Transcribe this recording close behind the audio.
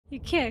You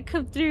can't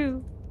come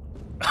through.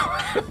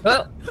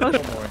 Oh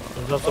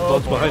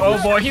boy. Oh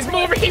boy, he's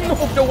moving. He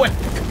moved away.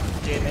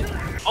 Damn it.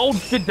 Oh,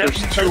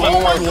 there's two.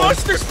 Oh my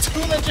gosh, there's two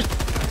legends.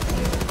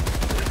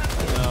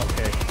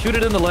 Okay. Shoot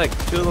it in the leg.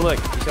 Shoot it in the leg.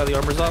 You got the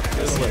armors off?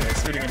 Shoot it in the leg.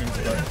 Shooting it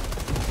into the leg.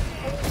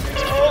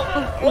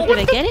 Oh, did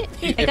I get it?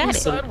 I got it.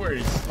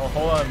 Sideways. Oh,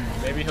 hold on.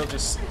 Maybe he'll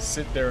just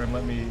sit there and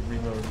let me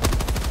reload.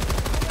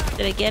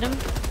 Did I get him?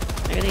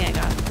 I think I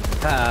got him.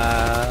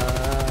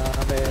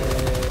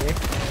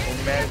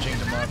 We're managing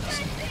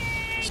democracy.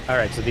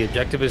 Alright, so the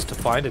objective is to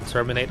find and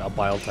terminate a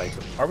bile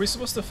titan. Are we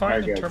supposed to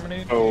find and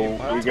terminate? So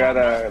we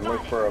gotta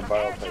look for a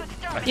bile titan.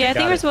 Yeah, I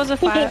think we're supposed to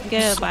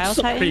get a bile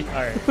titan.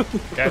 Alright,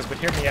 guys, but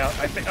hear me out.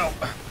 I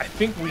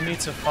think we need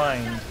to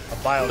find a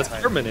bile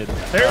titan. Terminate.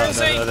 There is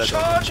a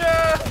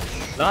charger!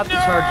 Not the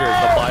charger,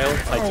 the bile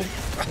titan.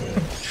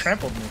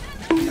 Trampled me.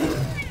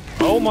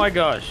 Oh my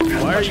gosh.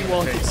 Why are you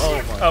walking?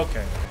 Oh my.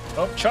 Okay.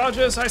 Oh,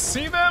 chargers, I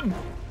see them!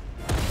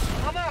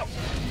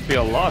 Be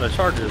a lot of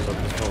chargers on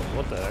this boat.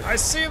 What the heck? I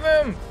see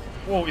them!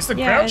 Whoa, is the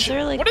Yeah, ground is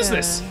there like what is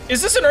this?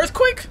 Is this an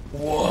earthquake?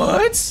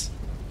 What?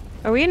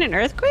 Are we in an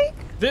earthquake?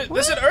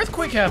 There's an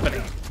earthquake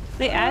happening.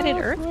 They added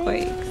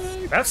earthquakes.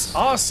 That's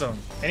awesome.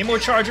 Any more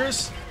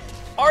chargers?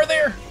 Are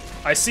there?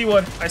 I see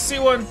one. I see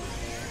one.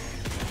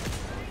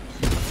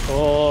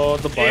 Oh,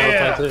 the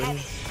bile titan.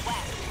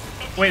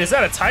 Wait, is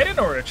that a titan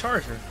or a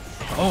charger?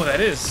 Oh, that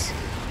is.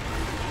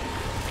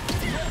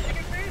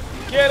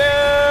 Get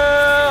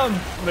him!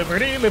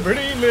 Liberty,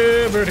 liberty,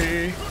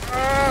 liberty.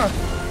 Ah,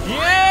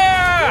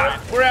 yeah!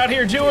 We're out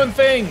here doing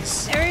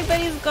things.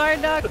 Everybody's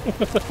guard dog.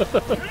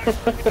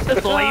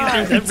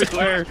 Lasers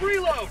everywhere.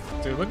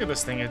 Dude, look at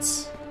this thing.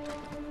 It's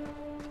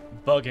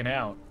bugging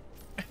out.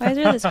 Why is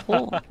there this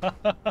hole?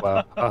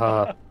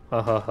 Wow.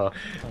 Look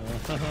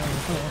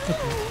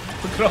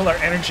at all our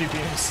energy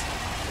beams.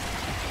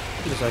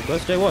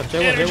 Let's J1.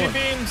 Energy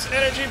beams,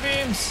 energy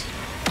beams.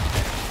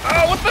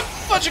 Oh, what the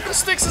fudgical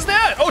sticks is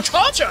that? Oh,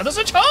 charger! There's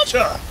a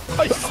charger!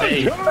 I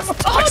say.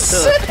 I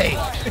say!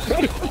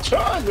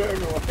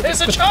 There's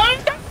a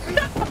charger!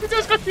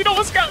 You know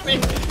what's got me?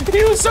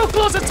 He was so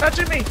close to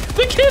touching me.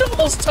 The kid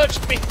almost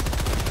touched me.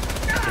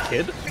 The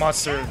kid?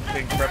 Monster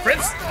thing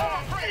reference.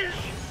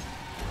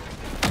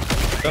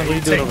 What are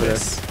you doing over there?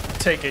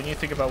 Take it and you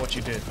think about what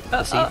you did.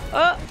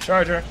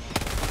 Charger.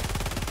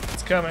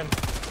 It's coming.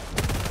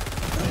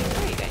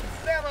 Where are you guys?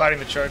 Fighting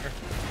the charger.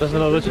 There's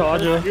another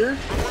charger.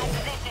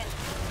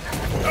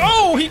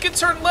 Oh, he can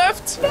turn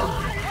left!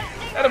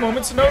 At a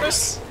moment's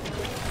notice.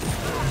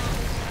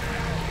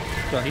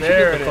 No, he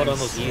There should get it caught on is.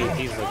 those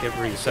EATs like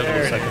every 70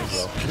 There it seconds,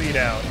 is. though. Bleed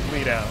out,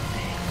 bleed out.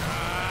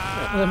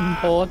 Them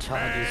poor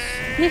charges.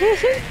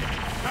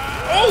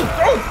 Oh!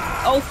 Oh!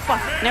 Oh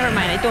fuck! Never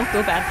mind. I don't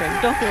feel bad for him.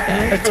 Don't feel I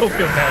bad. don't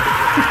feel bad.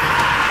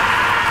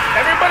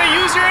 Everybody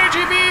use your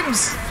energy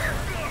beams!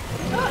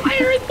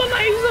 Fire in the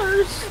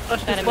lasers! Got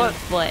him in the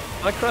foot.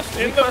 I crushed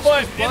In the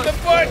foot! In the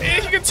foot!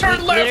 He can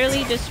turn left!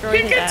 Literally destroyed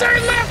He his can ass.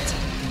 turn left!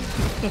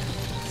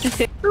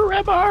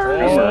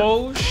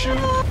 Oh shoot!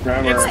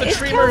 It's the It's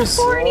Tremors!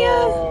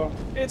 California!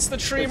 It's the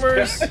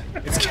Tremors!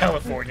 It's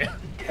California.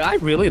 I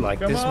really like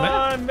Come this map.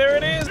 on, there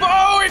it is!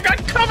 Oh, it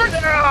got covered!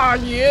 Ah,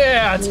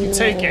 yeah! You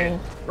take it.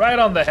 Right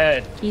on the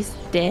head. He's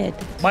dead.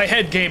 My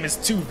head game is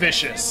too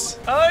vicious.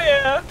 Oh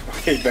yeah!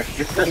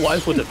 Why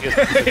would it be?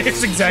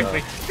 It's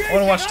exactly. I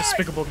want to watch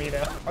Despicable Me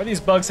now. Are these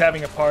bugs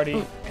having a party?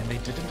 And they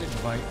didn't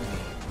invite me.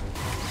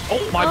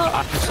 Oh my god,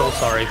 I'm so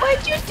sorry.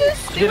 Why'd you do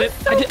this? Did it?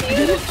 I didn't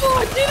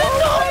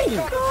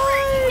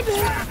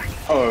know!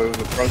 Oh, it was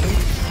a present?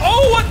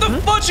 Oh, what the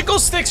fudgicle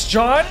sticks,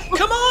 John?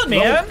 Come on,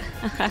 man.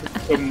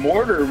 The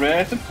mortar,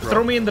 man.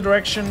 Throw me in the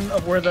direction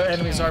of where the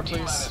enemies are,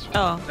 please.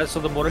 Oh. So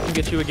the mortar can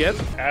get you again?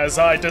 As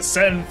I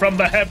descend from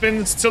the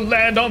heavens to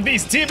land on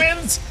these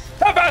demons,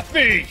 have at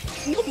me!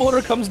 The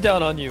mortar comes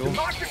down on you.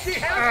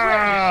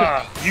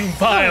 Ah, you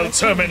vile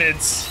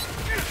terminids!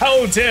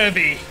 How dare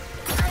thee!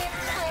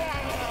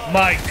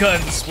 My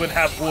guns would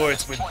have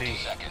words with thee.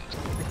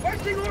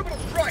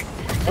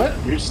 What?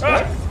 You're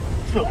stuck?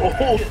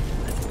 Oh.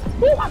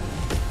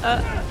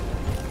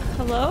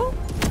 Hello?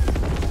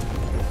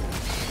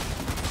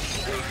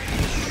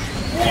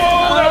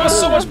 Whoa, that was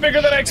so much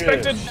bigger than I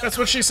expected. That's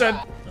what she said.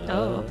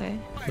 Oh, okay.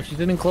 But she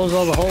didn't close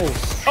all the holes.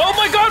 Oh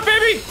my god,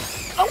 baby!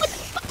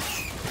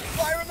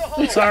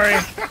 Sorry.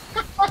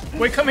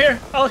 Wait, come here.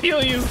 I'll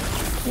heal you.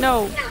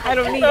 No, I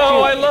don't need No,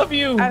 you. I love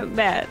you. I'm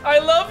bad. I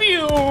love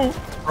you.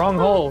 Wrong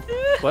hole.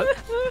 What?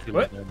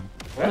 What?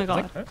 Oh my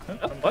god.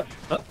 What?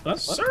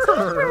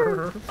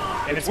 Sir.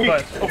 And it's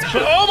butt.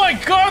 Oh my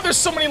god, there's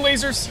so many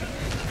lasers.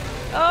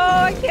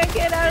 Oh, I can't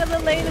get out of the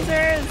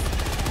lasers.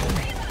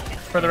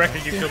 For the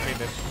record, you killed me,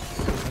 bitch.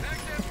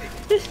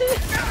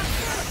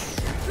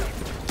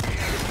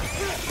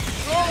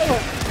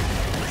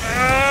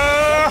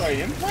 Ah!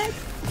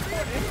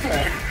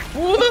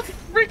 Who the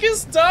frick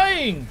is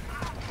dying?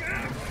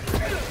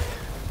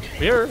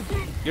 You're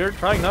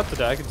trying not to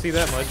die, I can see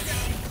that much.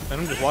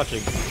 And I'm just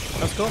watching.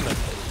 Let's go, man.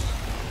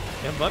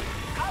 Yeah, but.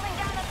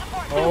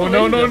 Oh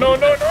no no no no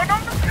no no!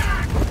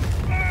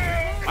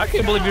 I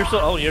can't believe you're so.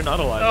 Oh, you're not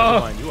alive. Oh.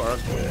 Never mind.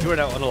 You are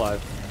now unalive.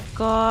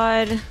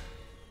 God.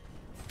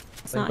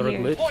 It's not Thank God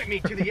here. it glitched. Point me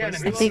to the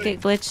enemy. I think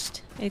it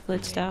glitched. It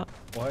glitched out.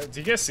 What? Do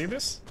you guys see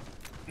this?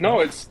 No,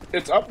 it's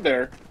up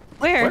there.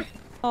 Where? What?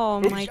 Oh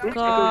Oops, my oops,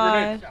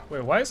 God.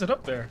 Wait, why is it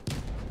up there?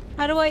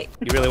 How do I?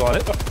 You really want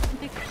it?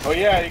 Oh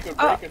yeah, you can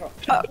break it off.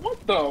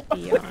 What the?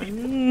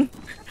 Yawn.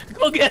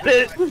 Go get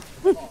it.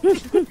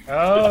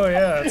 Oh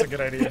yeah, that's a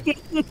good idea.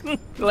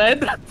 Glenn.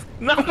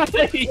 No. How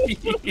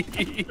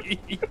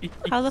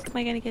the fuck am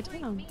I gonna get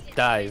down?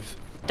 Dive.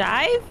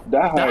 Dive?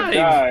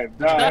 Dive.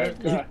 There it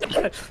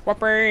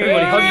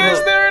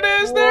is, there it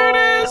is, there it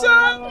is!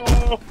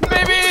 Oh,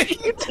 baby!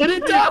 Did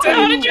it down?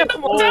 How did you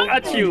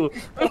Got you.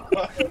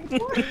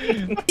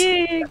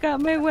 Yeah,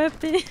 got my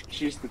weapon.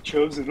 She's the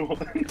chosen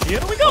one.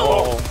 Here we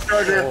go!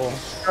 Charger.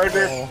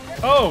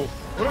 Oh,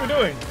 what are we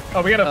doing?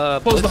 Oh, we gotta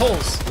close the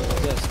holes.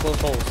 Yes,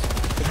 close holes.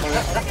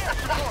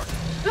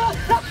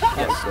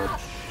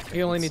 Yes.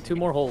 You only need 2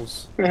 more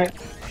holes.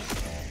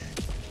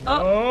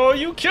 Oh,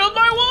 you killed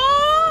my wife!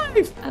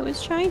 I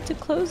was trying to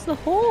close the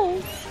hole.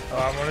 Oh,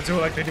 I'm gonna do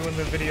it like they do in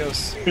the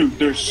videos. Dude,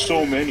 there's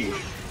so many.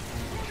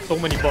 So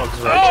many bugs,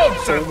 right?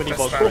 Oh, so many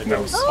bugs right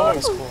now. That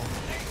was cool.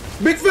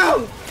 Big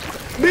fella!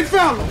 Big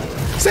fella!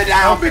 Sit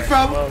down, big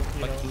fella! Well, you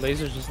Like, know. the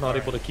laser's just not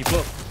able to keep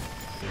up.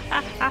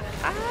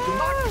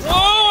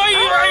 Oh,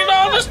 I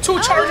know, there's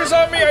 2 charges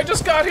on me, I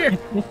just got here.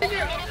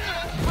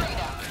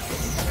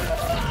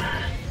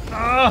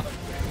 Ah,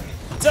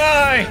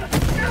 die!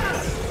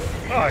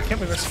 Oh, I can't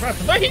believe I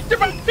survived. I hit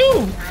them too!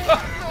 Oh,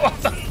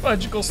 what the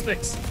fudgicle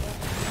sticks?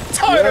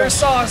 Tartar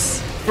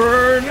sauce!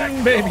 Burn,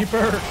 baby,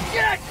 burn!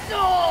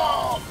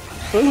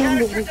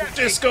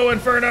 Disco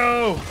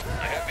Inferno! I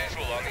have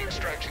visual on the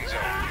extraction zone.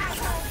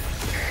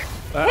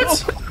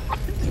 What?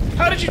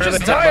 How did you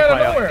just die out of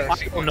nowhere? I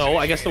don't know.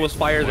 I guess there was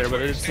fire there,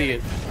 but I didn't see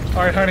it.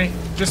 Alright, honey,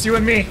 just you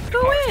and me.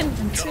 Go in.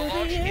 Until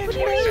the end. What do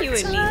you mean you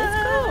and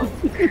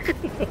me? Let's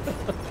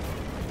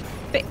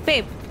go.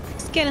 Babe,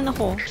 just get in the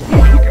hole.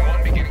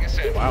 Pokemon beginning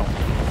ascent. Wow.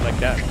 Like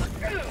that.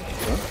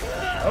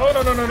 Oh,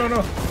 no.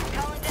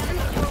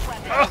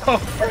 Oh!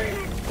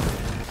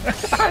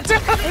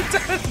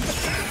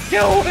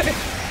 Get away!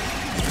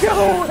 Get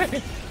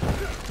away!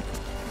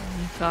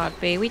 God,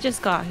 babe, we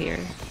just got here.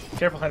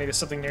 Careful, honey, there's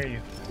something near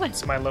you. What?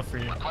 It's my love for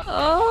you.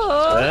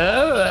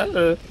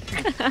 Oh.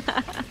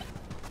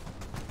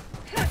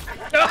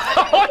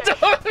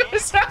 What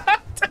is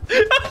that?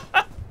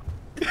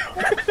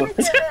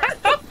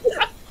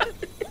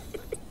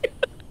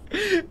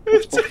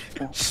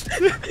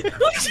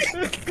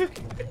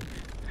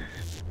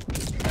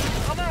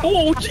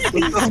 Oh,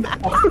 jeez.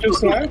 What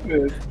just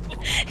happened?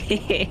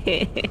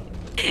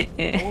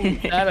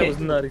 That I was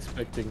not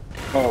expecting.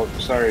 Oh,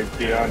 sorry,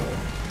 Dion.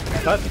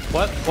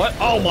 What?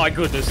 Oh my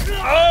goodness.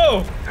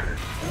 Oh!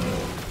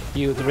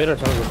 You, the radar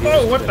tells us.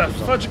 Oh, what the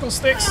fudgicle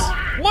sticks?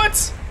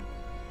 What?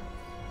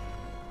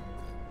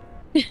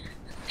 Are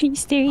you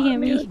staring at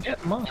me?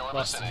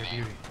 Lost in your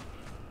beauty.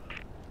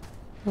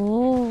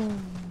 Oh.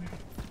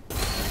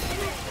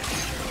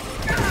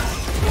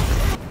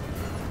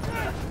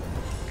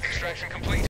 Extraction complete.